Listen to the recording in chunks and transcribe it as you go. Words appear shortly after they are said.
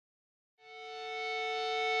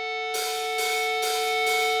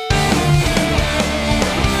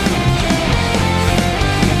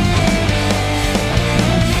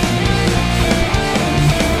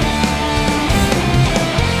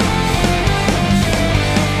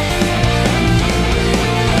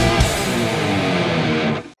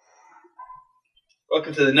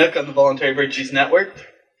welcome to the Nook on the Voluntary Virtues Network.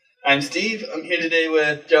 I'm Steve. I'm here today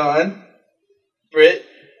with John, Britt,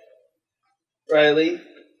 Riley,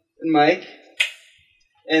 and Mike.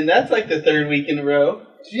 And that's like the third week in a row.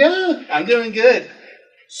 Yeah. I'm doing good.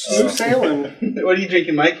 Smooth sailing. What are you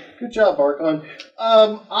drinking, Mike? Good job, Archon.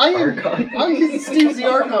 I'm Steve's the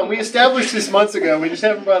Archon. We established this months ago. We just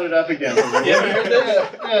haven't brought it up again. You ever heard this?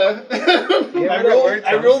 Yeah.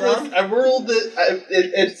 I rolled it.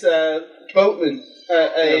 It's a boatman,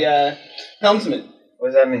 a helmsman.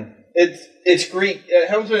 What does that mean? It's Greek.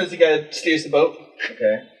 Helmsman is the guy that steers the boat.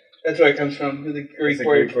 Okay. That's where it comes from. The Greek It's a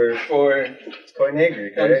word Greek word. for It's Koine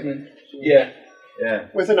Greek, right? helmsman. Yeah. Yeah.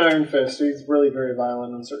 With an iron fist. He's really very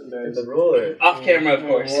violent on certain days. It's a ruler. Off camera, of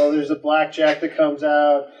course. Well, there's a blackjack that comes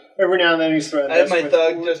out. Every now and then he's threatened. I have my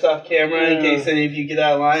thug just off camera in case any of you get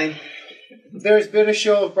out of line. There's been a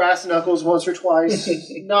show of brass knuckles once or twice.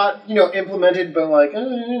 Not, implemented, but like...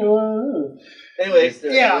 Anyway,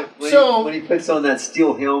 yeah, when he puts on that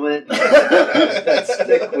steel helmet, that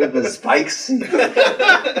stick with the spikes.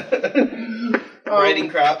 Riding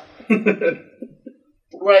crop.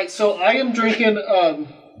 Right, so I am drinking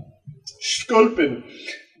Sculpin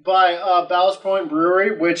by Ballast Point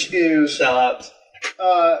Brewery, which is... Sellouts.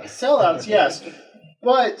 Sellouts, yes.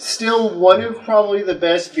 But still one of probably the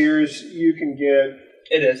best beers you can get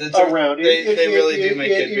It is. It's around. They really do make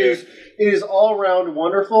good beer. It is all around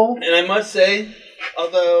wonderful. And I must say,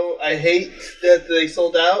 although I hate that they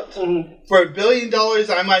sold out, for $1 billion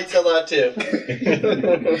I might sell out too.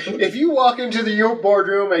 If you walk into your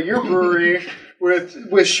boardroom at your brewery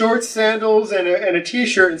with short sandals and a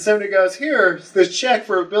t-shirt and somebody goes, here's this check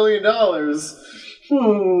for $1 billion.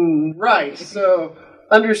 Right. So,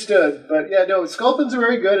 understood. But yeah, no, Sculpins are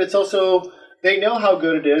very good. It's also, they know how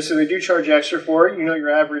good it is, so they do charge extra for it.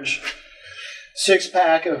 Your average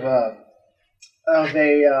 6-pack of a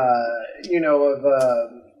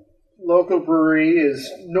local brewery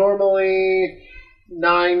is normally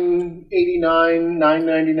 $9.89,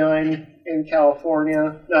 $9.99 in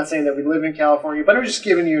California. Not saying that we live in California, but I'm just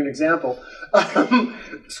giving you an example.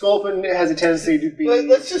 Sculpin has a tendency to be...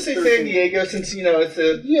 Let's just say 13. San Diego, since, it's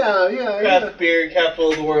the craft beer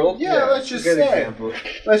capital of the world. Yeah, let's just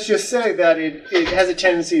say that it has a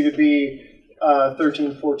tendency to be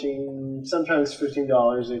 $13, $14, sometimes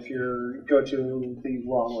 $15 if you go to the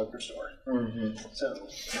wrong liquor store. Mm-hmm. So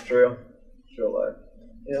it's real. It's real life.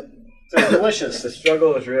 Yep. It's delicious. The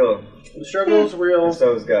struggle is real. The struggle is real. And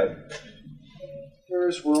so is God.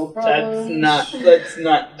 First world problem. Let's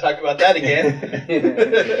not talk about that again.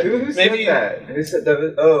 Who said that? Who said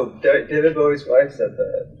that? Oh, David Bowie's wife said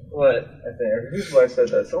that. What? I think. Or whose wife said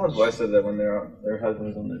that? Someone's wife said that when their husband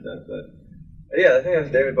was on their deathbed. Yeah, I think it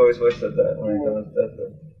was David Bowie's wife said that when he was on his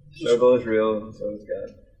deathbed. The struggle is real, and so is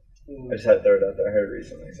God. I just had to throw it out there. I heard it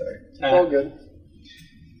recently. Sorry. All good.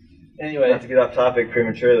 Anyway, not to get off topic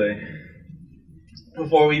prematurely.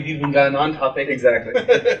 Before we've even gotten on topic. Exactly. What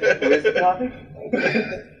is the topic?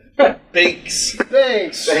 Banks.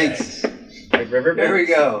 Like riverbanks? There we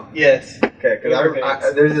go. Yes. Okay,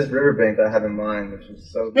 because there's this riverbank that I have in mind, which is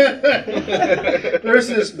so good. There's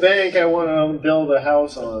this bank I want to build a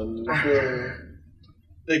house on.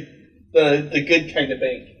 The good kind of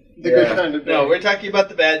bank. Good kind of bank. No, we're talking about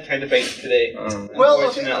the bad kind of bank today.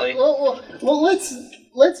 Unfortunately. Well,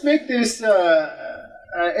 let's make this.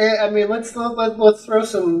 Let's throw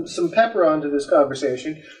some pepper onto this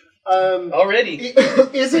conversation. Already,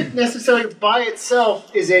 isn't necessarily by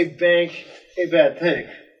itself is a bank a bad thing?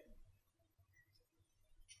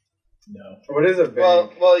 No. What is a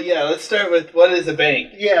bank? Well, yeah. Let's start with what is a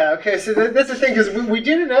bank. Yeah. Okay. So that's the thing, because we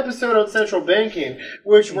did an episode on central banking,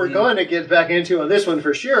 which we're going to get back into on this one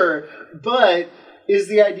for sure. But is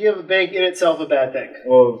the idea of a bank in itself a bad thing?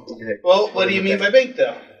 Well, okay. Well, what do you mean by bank,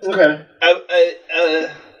 though? Okay.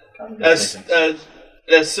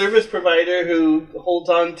 A service provider who holds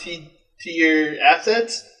on to your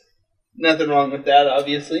assets. Nothing wrong with that,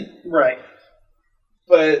 obviously. Right.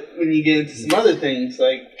 But when you get into some other things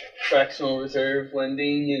like fractional reserve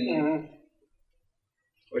lending and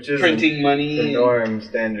which is printing money, the norm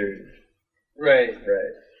standard. Right.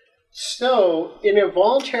 So, in a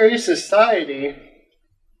voluntary society,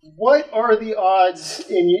 what are the odds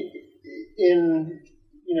in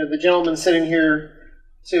the gentleman sitting here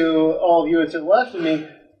to all of you to the left of me?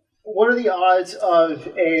 What are the odds of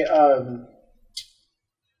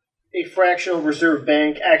a fractional reserve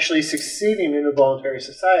bank actually succeeding in a voluntary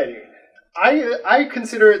society? I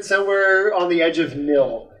consider it somewhere on the edge of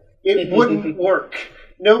nil. It wouldn't work.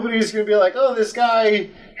 Nobody's going to be like, oh, this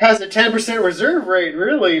guy has a 10% reserve rate,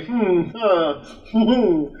 really? Who's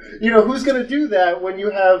going to do that when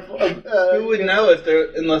you have... who would know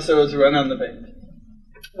unless there was a run on the bank?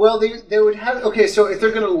 Well, they would have. Okay, so if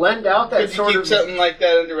they're going to lend out that Could you sort keep of something like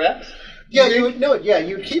that under wraps? Yeah,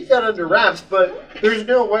 you'd keep that under wraps, but there's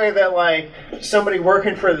no way that, like, somebody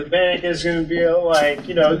working for the bank is going to be, like,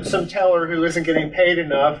 some teller who isn't getting paid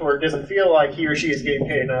enough or doesn't feel like he or she is getting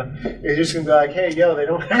paid enough is just going to be like, hey, yo, they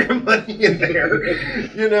don't have your money in there.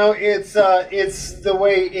 It's the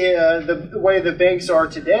way the banks are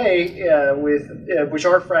today, which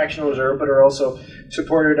are fractional reserve, but are also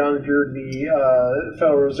supported under the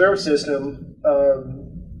Federal Reserve System,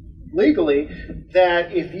 legally,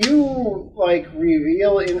 that if you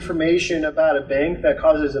reveal information about a bank that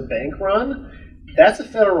causes a bank run, that's a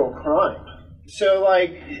federal crime. So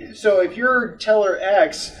if you're teller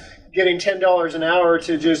X getting $10 an hour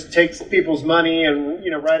to just take people's money and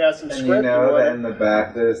write out some script, that in the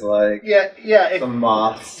back there's some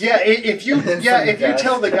moths. Yeah, if you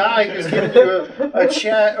tell the guy who's giving you a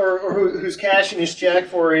check or who's cashing his check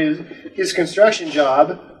for his construction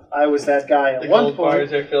job. I was that guy at one point.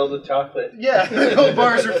 The gold bars are filled with chocolate. Yeah, the gold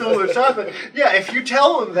bars are filled with chocolate. Yeah, if you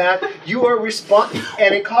tell them that, you are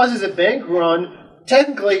and it causes a bank run.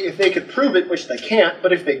 Technically, if they could prove it, which they can't,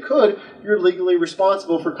 but if they could, you're legally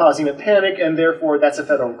responsible for causing a panic, and therefore that's a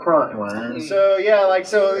federal crime. Wow. So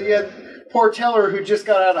poor teller who just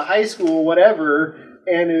got out of high school, whatever,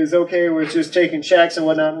 and is okay with just taking checks and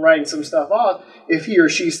whatnot and writing some stuff off, if he or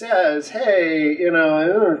she says, hey,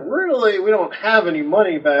 really, we don't have any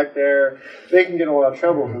money back there, they can get in a lot of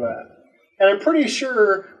trouble for that. And I'm pretty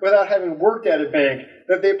sure, without having worked at a bank,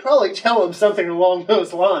 that they probably tell them something along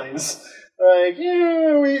those lines.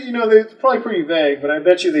 It's probably pretty vague, but I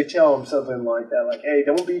bet you they tell them something like that. Like, hey,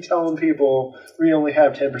 don't be telling people we only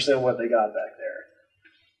have 10% of what they got back there.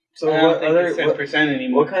 So I don't think it's 10%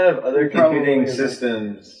 anymore. What kind of other computing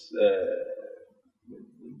systems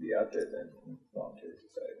would be out there then in voluntary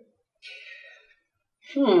society?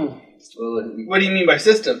 Well, What do you mean by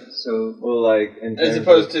system? So, as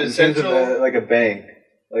opposed to central, like a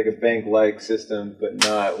bank-like system, but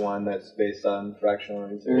not one that's based on fractional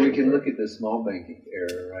reserve. well, we can look at the small banking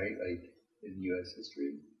era, right? Like in U.S.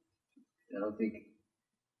 history. I don't think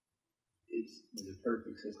it was a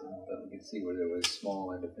perfect system, but we can see where there was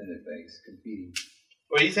small independent banks competing.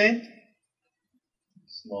 What are you saying?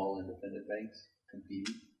 Small independent banks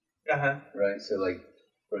competing. Uh-huh. Right? So,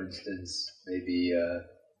 for instance, maybe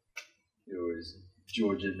there was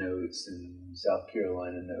Georgia notes and South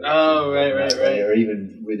Carolina notes. Oh, right. Or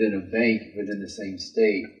even within a bank, within the same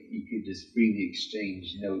state, you could just freely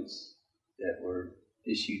exchange notes that were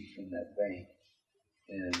issued from that bank.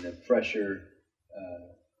 And the pressure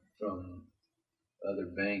from other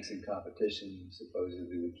banks and competition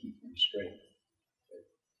supposedly would keep them straight. But,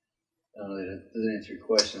 I don't know, that doesn't answer your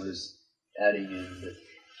question. I was adding in that,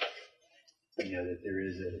 that there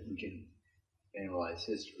is we can analyze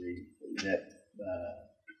history,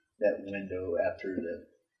 that window after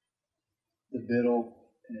the Biddle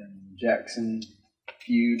and Jackson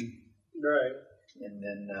feud. Right. And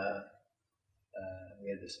then we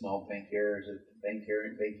had the small bank era,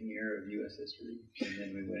 banking era of U.S. history. And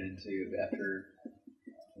then we went into, after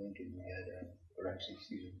Lincoln, we had,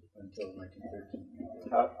 until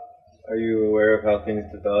 1913. Are you aware of how things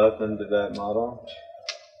developed under that model?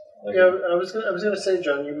 Yeah, I was gonna say,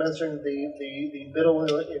 John, you mentioned the Biddle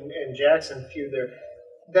and Jackson feud there.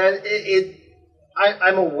 That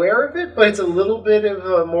I'm aware of it, but it's a little bit of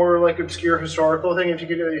a more obscure historical thing. If you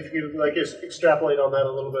could just extrapolate on that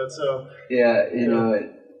a little bit. So yeah,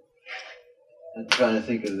 I'm trying to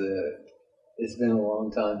think of it's been a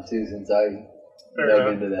long time too since I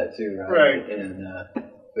dug into that too, right? Right. And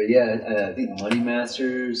but yeah, I think Money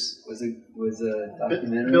Masters was a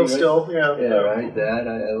documentary. Bill right? Still, yeah. Yeah, right. That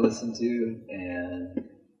I listened to, and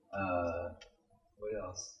what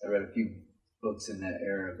else? I read a few books in that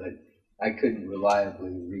era, but I couldn't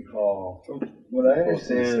reliably recall. From what I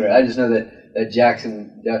understand, I just know that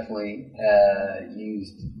Jackson definitely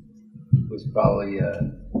was probably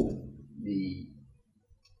the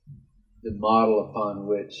model upon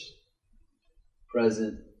which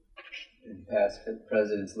present and past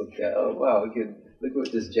presidents looked at. Oh wow, look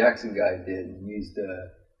what this Jackson guy did, and used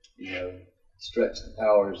stretch the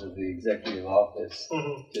powers of the executive office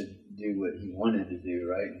to do what he wanted to do,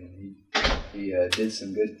 right? And he did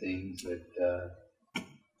some good things, but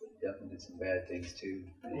definitely did some bad things too.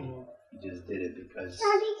 He just did it because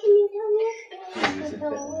he was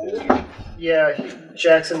independent. Yeah,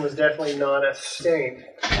 Jackson was definitely not a saint,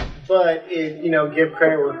 but give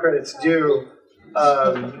credit where credit's due.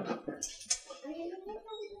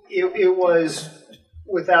 It was,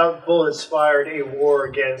 without bullets fired, a war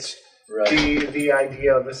against the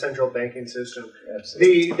idea of a central banking system.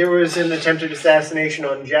 Absolutely. There was an attempted assassination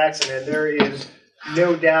on Jackson, and there is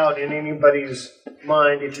no doubt in anybody's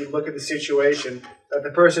mind, if you look at the situation, that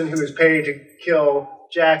the person who was paid to kill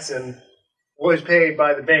Jackson was paid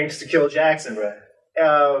by the banks to kill Jackson. Right.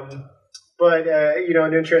 But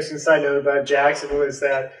an interesting side note about Jackson was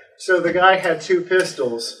that, so the guy had 2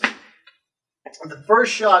 pistols. The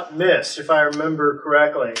first shot missed, if I remember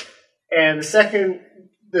correctly, and the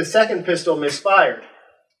second pistol misfired.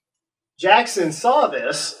 Jackson saw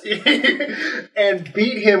this and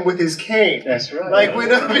beat him with his cane. That's right. Like,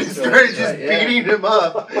 went up and started just beating him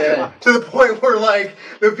up to the point where, like,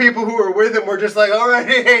 the people who were with him were just like, all right,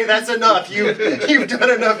 hey, that's enough. You've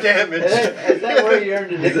done enough damage. Is that where you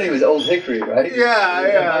earned the nickname? It was Old Hickory, right?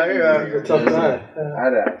 Yeah. Tough guy.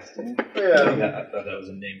 I'd asked. I thought that was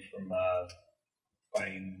a name from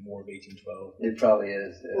fighting War of 1812. It probably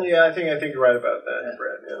is. Yeah, I think you're right about that,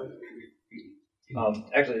 Brett. Yeah.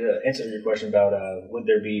 Actually, to answer your question about would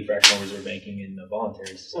there be fractional reserve banking in the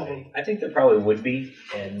voluntary society, I think there probably would be.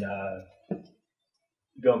 And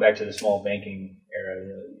going back to the small banking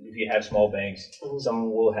era, if you have small banks,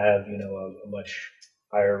 some will have a much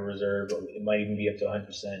higher reserve. It might even be up to 100%,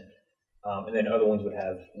 and then other ones would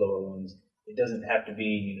have lower ones. It doesn't have to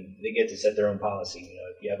be. They get to set their own policy.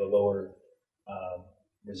 If you have a lower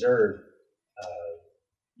reserve,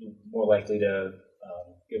 you're more likely to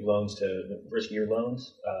give loans to riskier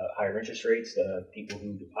loans, higher interest rates. People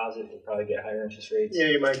who deposit will probably get higher interest rates. Yeah,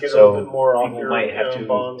 you might get a little bit more off your might have to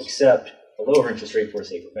bonds. accept a lower interest rate for a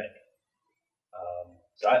safer bank.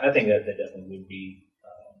 So I think that definitely would be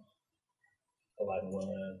alive and well in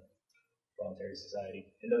a voluntary society.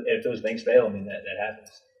 And if those banks fail, that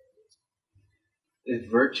happens. If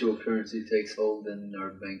virtual currency takes hold, then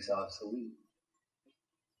our bank's obsolete.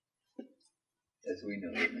 As we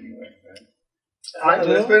know it anyway, right?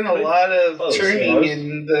 There's been a lot of Oh, churning yeah.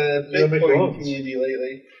 in the Yeah, make Bitcoin loans. community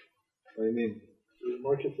lately. What do you mean?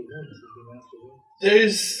 Market for them.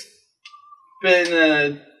 There's been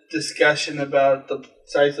a discussion about the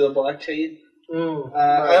size of the blockchain.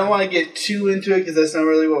 I don't want to get too into it because that's not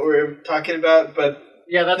really what we're talking about, but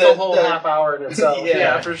Yeah, that's The- a whole the- half hour in itself. Yeah.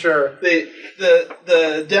 Yeah, for sure.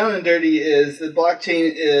 the down and dirty is the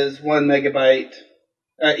blockchain is 1 megabyte.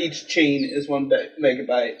 Each chain is 1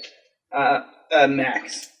 megabyte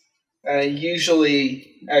max.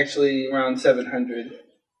 Usually, actually, around 700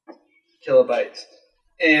 kilobytes.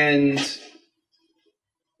 And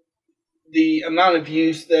the amount of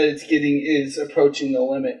use that it's getting is approaching the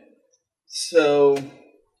limit. So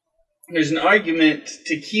there's an argument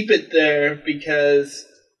to keep it there because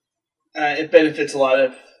it benefits a lot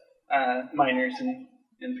of miners and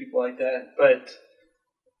people like that. But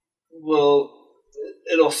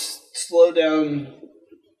it'll slow down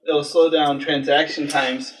transaction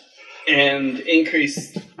times and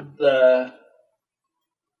increase the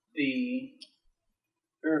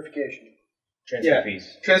Verification. Transfer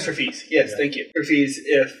fees. transfer fees. Yes, Yeah. thank you. Transfer fees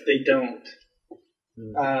if they don't,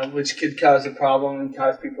 which could cause a problem and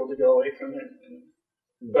cause people to go away from it.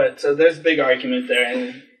 But so there's a big argument there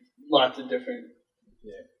and lots of different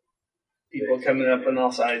people coming up on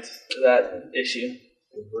all sides of that issue.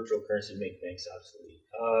 Would virtual currency make banks obsolete?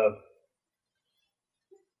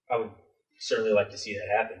 I would certainly like to see that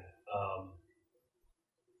happen.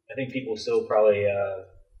 I think people still probably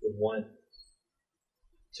would want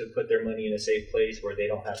to put their money in a safe place where they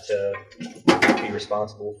don't have to be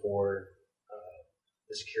responsible for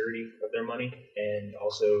the security of their money, and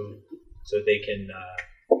also so they can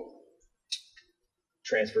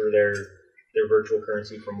transfer their virtual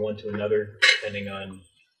currency from one to another depending on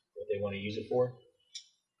what they want to use it for.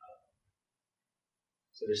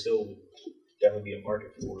 So there still would definitely be a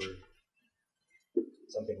market for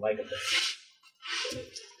something like a bank.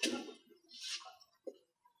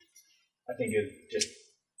 I think it just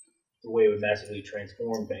the way it would massively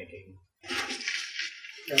transform banking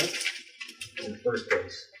in the first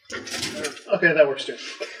place. Okay, that works too.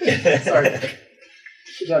 Sorry. I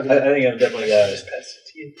think I'm definitely Just pass it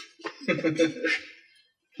to you.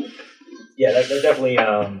 yeah, that definitely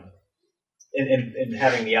and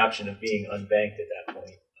having the option of being unbanked at that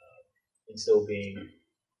point and still being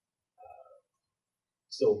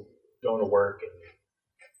still going to work and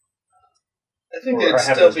I think Or there'd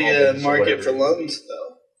having still a be small a business or market whatever. for loans, though.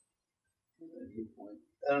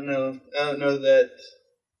 I don't know that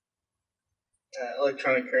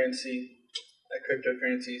electronic currency,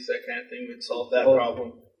 cryptocurrencies, that kind of thing would solve that Well,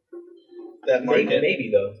 problem. That market. maybe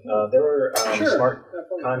though. There are Sure. smart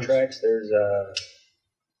contracts. There's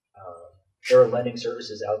there are lending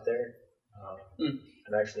services out there.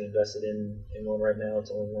 I'm actually invested in one right now.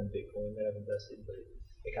 It's only one Bitcoin that I've invested, but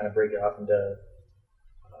they kind of break it off into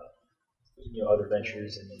other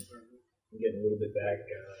ventures, and I'm getting a little bit back.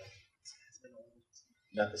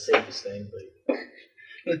 not the safest thing, but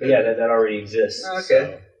yeah, that already exists.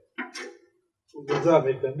 Okay. So. Does that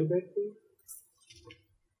make them debate?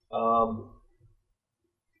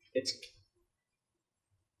 It's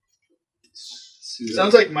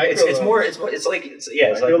Sounds like micro. it's like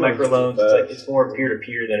microloans. It's more peer to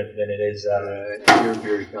peer than it is.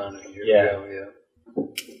 Peer-to-peer economy. Yeah.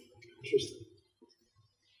 Interesting.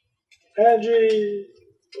 Angie!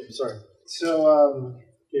 I'm sorry. So,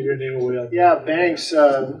 Give your name away. yeah, banks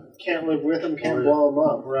can't live with them, can't blow them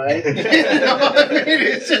up, right? You know what I mean?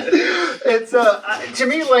 It's just, to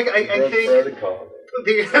me, like, I think Protocol.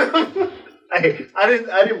 I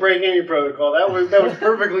didn't break any protocol. That was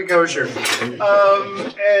perfectly kosher.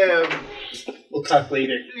 We'll talk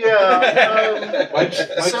later. Yeah.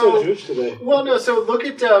 Mike's so juiced today. Well, no. So look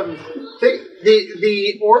at the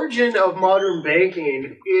origin of modern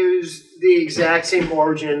banking is the exact same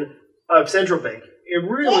origin of central banking. It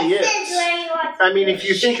really is. I mean, if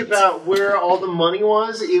you think about where all the money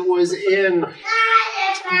was, it was in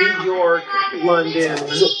New York, London,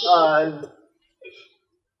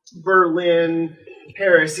 Berlin,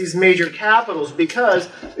 Paris, these major capitals, because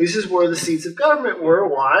this is where the seats of government were.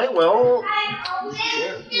 Why? Well, not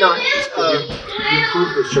that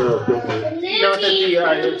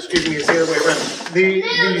the excuse me, it's the other way around.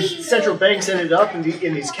 These central banks ended up in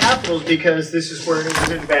these capitals because this is where it was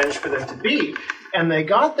an advantage for them to be, and they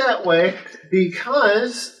got that way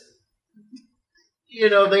because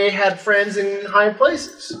they had friends in high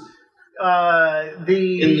places. In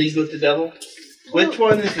league with the devil. Which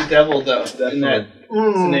one is the devil, though, in that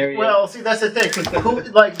scenario? Well, see, that's the thing.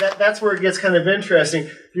 That's where it gets kind of interesting.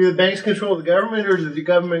 Do the banks control the government, or does the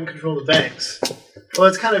government control the banks? Well,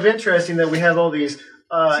 it's kind of interesting that we have all these...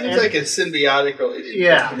 Seems like a symbiotic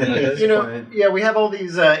relationship. Yeah. We have all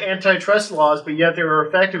these antitrust laws, but yet there are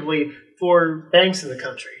effectively 4 banks in the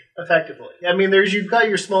country, effectively. I mean, you've got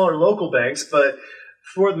your smaller local banks, but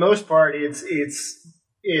for the most part, it's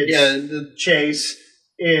Chase...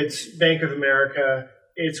 It's Bank of America,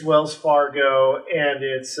 it's Wells Fargo, and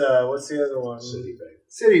it's, what's the other one?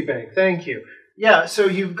 Citibank, thank you. Yeah, so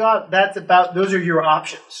those are your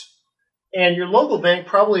options. And your local bank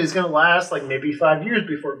probably is going to last like maybe 5 years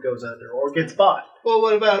before it goes under or gets bought. Well,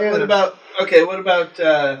 what about those,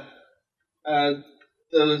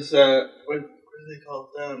 what are they called?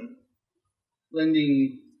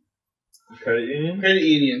 Lending... Credit union? Credit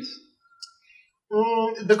unions.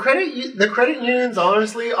 The credit unions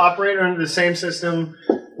honestly operate under the same system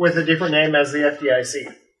with a different name as the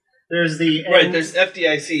FDIC. There's there's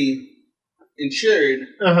FDIC insured.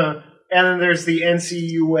 And then there's the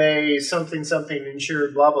NCUA something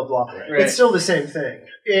insured, blah blah blah. Right. It's still the same thing.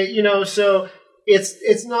 So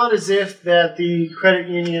it's not as if that the credit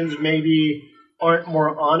unions maybe aren't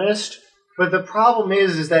more honest, but the problem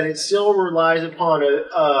is that it still relies upon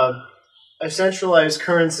a centralized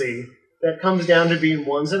currency that comes down to being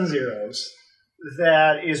ones and zeros,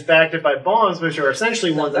 that is backed up by bonds, which are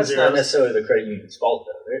essentially ones and zeros. That's not necessarily the credit union's fault,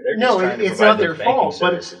 though. They're just trying to it's not provide their fault.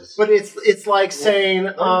 But it's like saying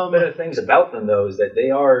one of the better things about them, though, is that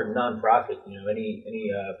they are non-profit.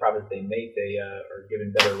 Any profit they make, they are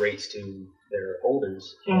given better rates to their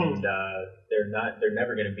holders, and they're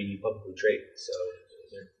never going to be publicly traded. So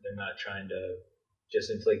they're not trying to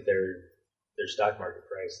just inflate their stock market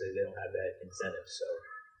price. They don't have that incentive. So.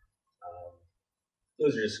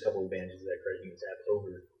 Those are just a couple of advantages that credit unions have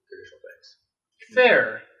over traditional banks.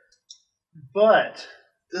 Fair, but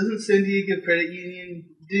doesn't San Diego Credit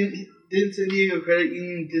Union didn't San Diego Credit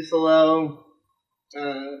Union disallow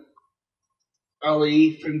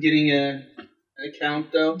Ali from getting an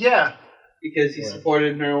account though? Yeah, because he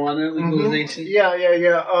supported marijuana legalization. Yeah.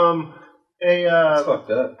 That's fucked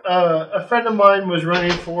up. A friend of mine was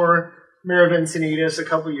running for mayor of Encinitas a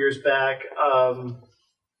couple years back.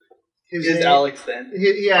 His name, Alex then.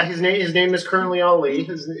 His name is currently Ali. At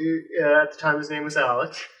the time, his name was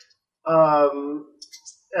Alex.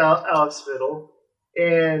 Alex Fiddle.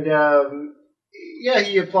 And,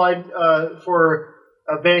 he applied for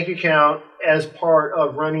a bank account as part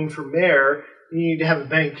of running for mayor. You need to have a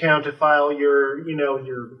bank account to file your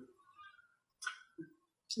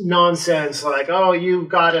nonsense like, oh, you've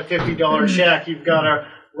got a $50 check, you've got to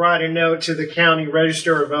write a note to the county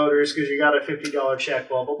register of voters because you got a $50 check,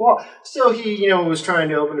 blah, blah, blah. So he, was trying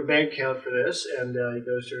to open a bank account for this, and he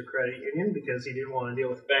goes to a credit union because he didn't want to deal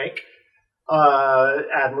with the bank.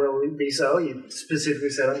 Admirably so. He specifically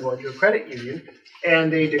said, I'm going to a credit union.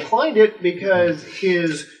 And they declined it because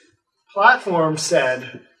his platform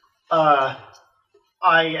said, I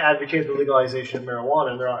advocate the legalization of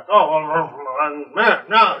marijuana. And they're like,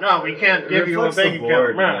 no, we can't give you a bank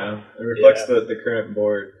account. It reflects the current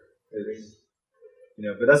board.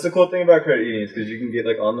 But that's the cool thing about credit unions, because you can get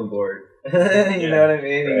like on the board. You know what I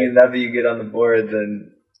mean? Right. And after you get on the board,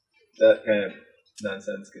 then that kind of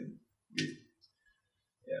nonsense can be,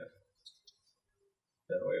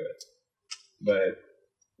 done away with. But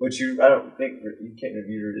which I don't think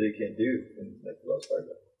you really can't do in like Wells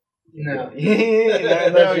Fargo. No.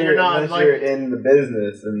 Unless you're not, unless you're in the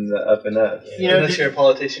business and the up and up. Unless you're a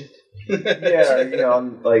politician.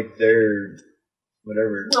 I'm like they're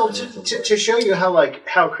whatever. Well, to show you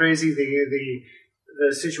how crazy the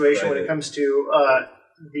situation when it comes to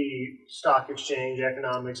the stock exchange,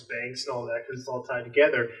 economics, banks, and all that, because it's all tied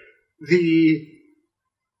together. You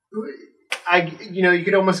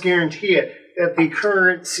could almost guarantee it that the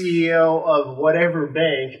current CEO of whatever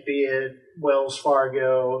bank, be it Wells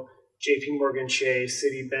Fargo, J.P. Morgan Chase,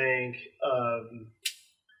 Citibank,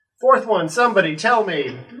 fourth one, somebody tell me.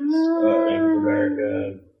 Bank of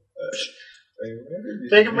America.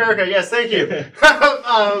 Bank of America, yes, thank you.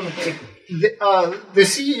 The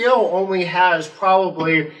CEO only has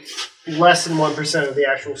probably less than 1% of the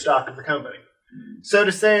actual stock of the company. So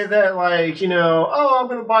to say that, I'm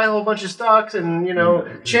going to buy a whole bunch of stocks and,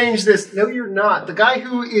 change this. No, you're not. The guy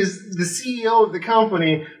who is the CEO of the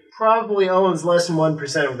company probably owns less than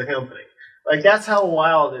 1% of the company. Like, that's how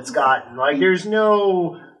wild it's gotten. Like, there's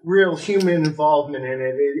no real human involvement in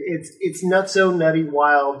it. It's nutso, nutty,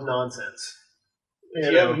 wild nonsense. If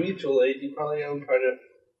you have a mutual aid, you probably own part of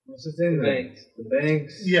what's the thing? the banks. The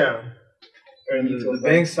banks. Yeah. And the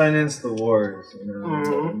banks finance the wars,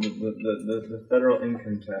 the federal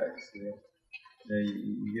income tax. You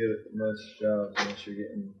get most jobs unless you're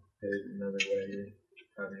getting paid another way. You're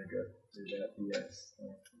having to go through that BS.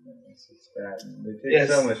 It's just bad. They take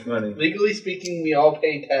so much money. Legally speaking, we all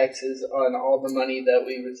pay taxes on all the money that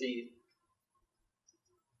we receive.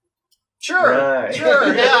 Sure, right.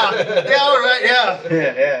 Sure, yeah, all right, yeah.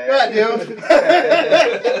 Yeah, dude.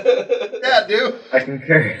 Yeah, dude. I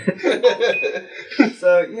concur.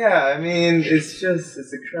 So, I mean, it's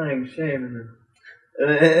a crying shame.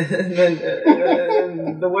 And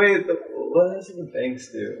then the way, what else do the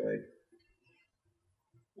banks do? Like,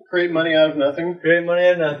 create money out of nothing. Create money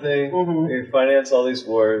out of nothing. Mm-hmm. They finance all these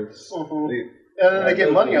wars. Mm-hmm. And then they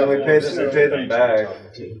get money out of it. We pay them back.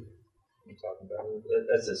 Talking about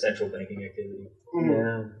that's a central banking activity. Mm-hmm.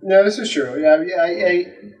 Yeah. No, this is true. Yeah,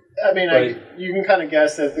 you can kind of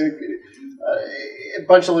guess that a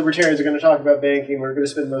bunch of libertarians are going to talk about banking. We're going to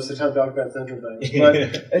spend most of the time talking about central banks. But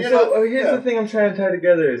here's the thing I'm trying to tie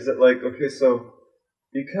together is that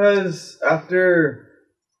because how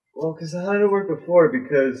did it work before?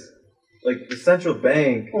 Because the central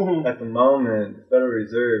bank at the moment, the Federal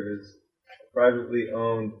Reserve, is a privately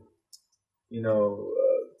owned,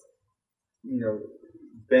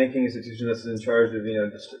 banking institution that's in charge of,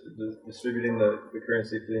 distributing the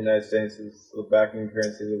currency for the United States, is the backing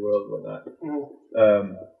currency of the world, whatnot.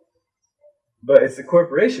 Mm-hmm. But it's a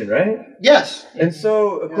corporation, right? Yes. And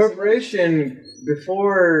so a corporation,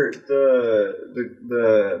 before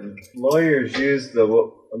the lawyers used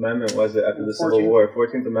what amendment was it after the Civil War,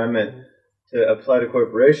 14th Amendment, to apply to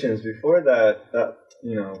corporations. Before that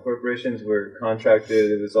corporations were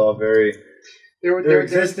contracted. It was all very their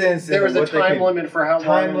existence. There was a time limit for how long.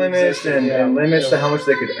 Time limits and limits to how much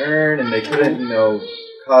they could earn, and they couldn't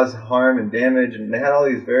cause harm and damage, and they had all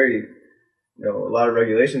these very a lot of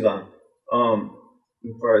regulations on them,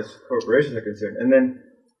 as far as corporations are concerned. And then,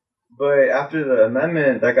 but after the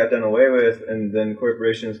amendment, that got done away with, and then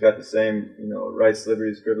corporations got the same rights,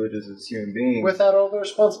 liberties, privileges as human beings, without all the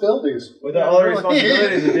responsibilities. Without all the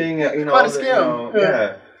responsibilities of being quite a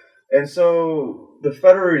scam. And so the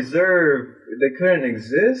Federal Reserve, they couldn't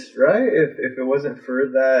exist, right? If it wasn't for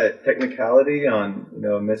that technicality on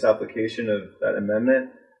misapplication of that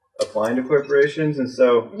amendment applying to corporations. And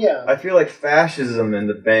so I feel like fascism in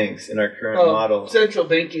the banks in our current model. Central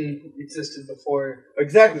banking existed before.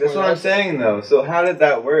 Exactly, that's what I'm saying though. So how did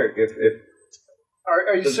that work?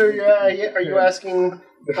 Are you asking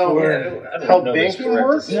how banking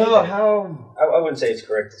works? No, how? I wouldn't say it's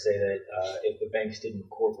correct to say that if the banks didn't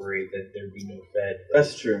incorporate, that there'd be no Fed.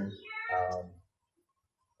 That's true.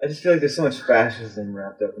 I just feel like there's so much fascism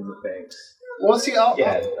wrapped up in the banks. Well, see,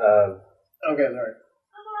 okay, sorry.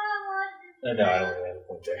 No, I don't really have a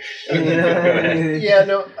point there.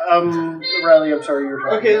 Riley, I'm sorry you were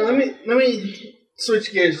talking. Okay, let me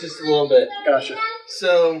switch gears just a little bit. Gotcha.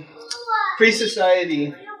 So,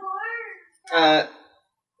 pre-society,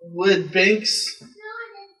 would banks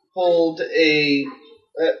hold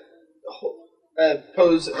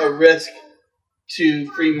pose a risk to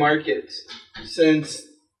free markets? Since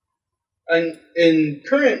in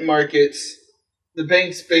current markets, the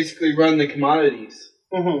banks basically run the commodities.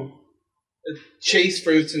 Mm-hmm. chase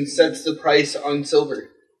fruits and sets the price on silver.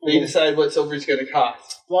 They decide what silver is going to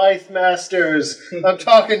cost. Life Masters, I'm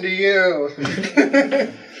talking to you.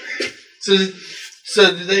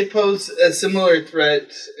 So do they pose a similar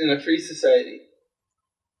threat in a free society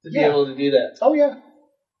to be able to do that? Oh yeah,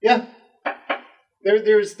 yeah.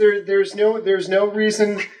 There's no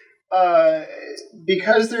reason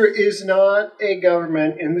because there is not a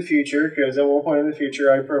government in the future. Because at one point in the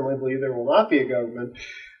future, I firmly believe there will not be a government.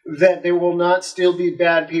 That there will not still be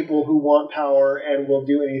bad people who want power and will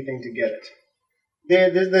do anything to get it.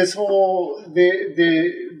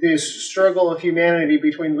 This struggle of humanity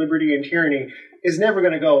between liberty and tyranny is never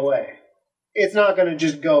going to go away. It's not going to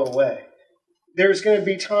just go away. There's going to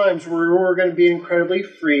be times where we're going to be incredibly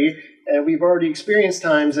free, and we've already experienced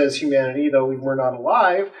times as humanity, though we were not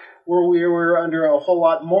alive, where we were under a whole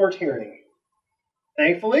lot more tyranny.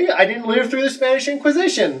 Thankfully, I didn't live through the Spanish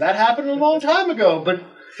Inquisition. That happened a long time ago, but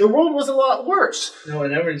the world was a lot worse. No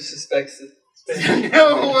one ever suspects it.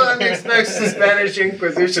 No one expects the Spanish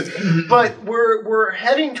Inquisition. But we're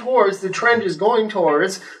heading towards, the trend is going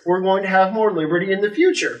towards, we're going to have more liberty in the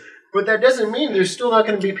future. But that doesn't mean there's still not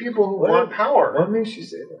going to be people who want power. What makes you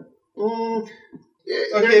say that?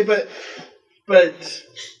 Okay, but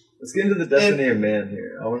let's get into the destiny of man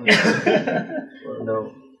here. I want to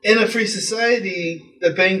know. In a free society,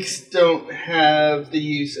 the banks don't have the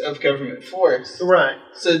use of government force. Right.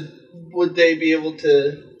 So would they be able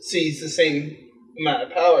to seize the same amount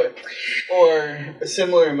of power or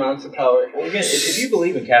similar amounts of power? Well, again, if you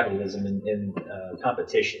believe in capitalism and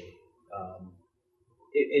competition,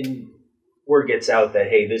 and word gets out that,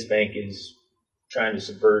 hey, this bank is trying to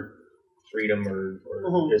subvert freedom or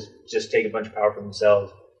just take a bunch of power for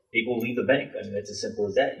themselves, people leave the bank. I mean, it's as simple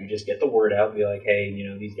as that. You just get the word out and be like, hey,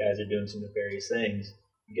 these guys are doing some nefarious things.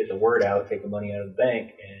 You get the word out, take the money out of the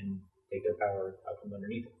bank, and take their power out from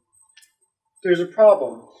underneath it. There's a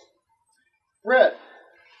problem. Brett,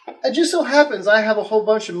 it just so happens I have a whole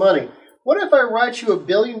bunch of money. What if I write you $1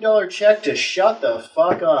 billion check to shut the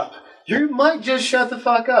fuck up? You might just shut the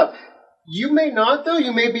fuck up. You may not, though.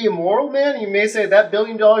 You may be a moral man. You may say that $1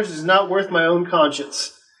 billion is not worth my own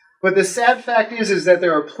conscience. But the sad fact is that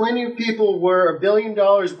there are plenty of people where $1 billion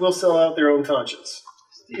will sell out their own conscience.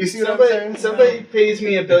 You see what I'm saying? Somebody pays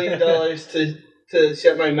me $1 billion to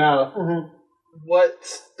shut my mouth. Mm-hmm. What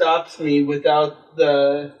stops me without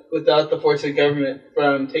the force of government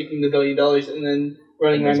from taking the $1 billion and then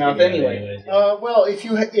running my mouth anyway? Well,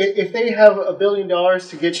 if they have $1 billion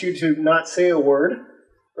to get you to not say a word,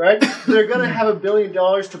 right? They're going to have $1 billion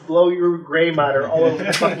to blow your gray matter all over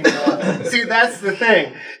the fucking world. See, that's the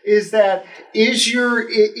thing. Is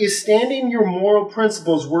standing your moral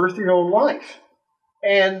principles worth your own life?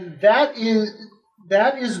 And that is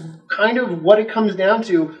kind of what it comes down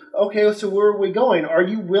to. Okay, so where are we going? Are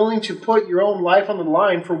you willing to put your own life on the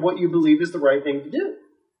line for what you believe is the right thing to do?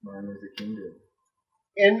 Mine is a kingdom.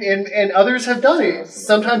 And others have done it,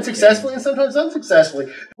 sometimes successfully and sometimes unsuccessfully.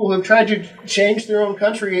 People have tried to change their own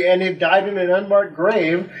country and have died in an unmarked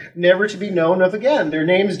grave, never to be known of again. Their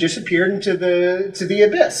names disappeared into the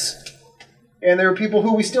abyss. And there are people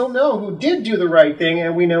who we still know who did do the right thing,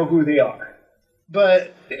 and we know who they are.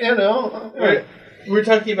 But, We're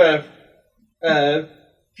talking about a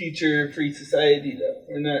future free society, though.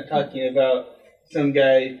 We're not talking about some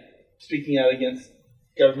guy speaking out against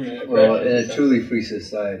government. Well, in a truly free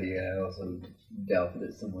society, I also doubt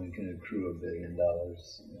that someone can accrue $1 billion.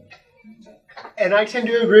 And I tend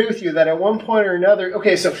to agree with you that at one point or another...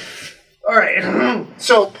 Okay, so... All right.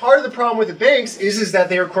 So part of the problem with the banks is that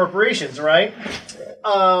they are corporations, right?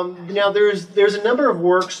 Now, there's a number of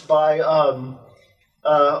works by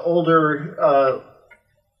older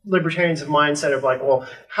libertarians of mindset of like, well,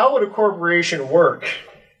 how would a corporation work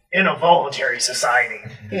in a voluntary society?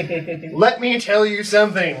 Let me tell you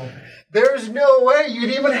something. There's no way you'd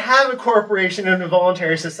even have a corporation in a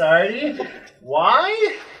voluntary society.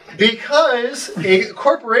 Why? Because a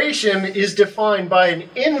corporation is defined by an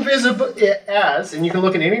invisible as, and you can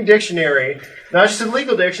look in any dictionary, not just a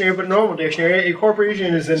legal dictionary, but a normal dictionary, a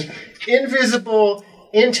corporation is an invisible,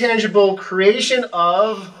 intangible creation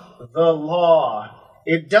of the law.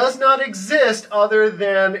 It does not exist other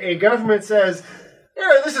than a government says,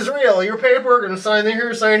 yeah, this is real. Your paperwork, and sign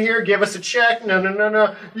here, give us a check.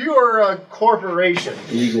 No. You are a corporation.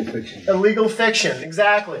 Legal fiction. A legal fiction,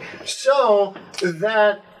 exactly. So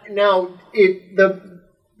that now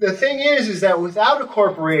the thing is that without a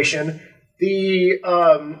corporation, the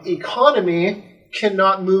economy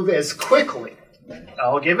cannot move as quickly.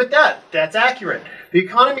 I'll give it that. That's accurate. The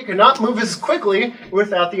economy cannot move as quickly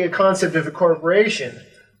without the concept of a corporation.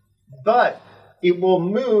 But it will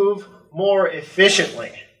move more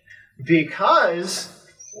efficiently. Because,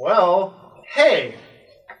 well, hey,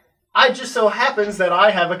 I just so happens that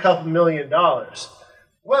I have a couple $1 million.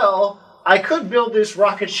 Well, I could build this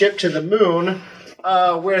rocket ship to the moon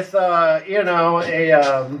with,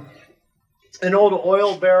 an old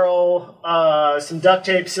oil barrel, some duct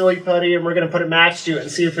tape, silly putty, and we're going to put a match to it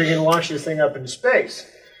and see if we can launch this thing up into space.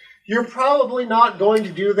 You're probably not going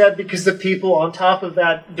to do that because the people on top of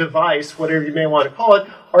that device, whatever you may want to call it,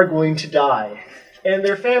 are going to die. And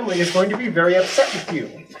their family is going to be very upset with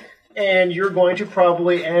you. And you're going to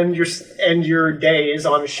probably end your days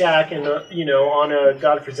on a shack in on a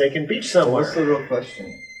godforsaken beach somewhere. What's the real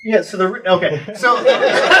question? Yeah, so the real It has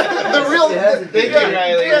to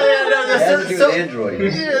do with Android.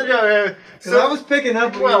 Because I was picking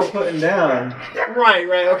up what you were putting down. Right.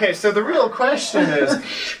 Okay, so the real question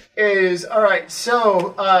is all right,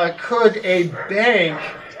 so could a bank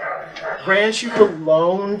grant you a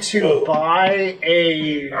loan to buy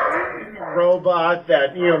a robot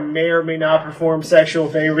that may or may not perform sexual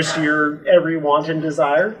favors to your every wanton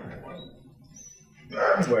desire?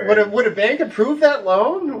 Would a bank approve that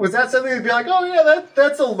loan? Was that something to be like, oh yeah,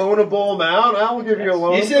 that's a loanable amount, I will give you a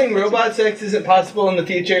loan? You saying robot sex isn't possible in the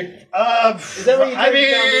future? Is that what you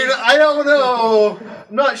I don't know.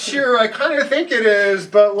 I'm not sure. I kind of think it is,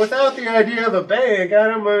 but without the idea of a bank, I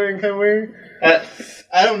don't mean, can we?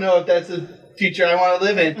 I don't know if that's the future I want to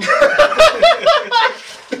live in.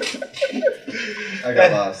 I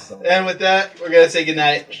got lost. And with that, we're going to say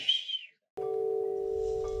goodnight.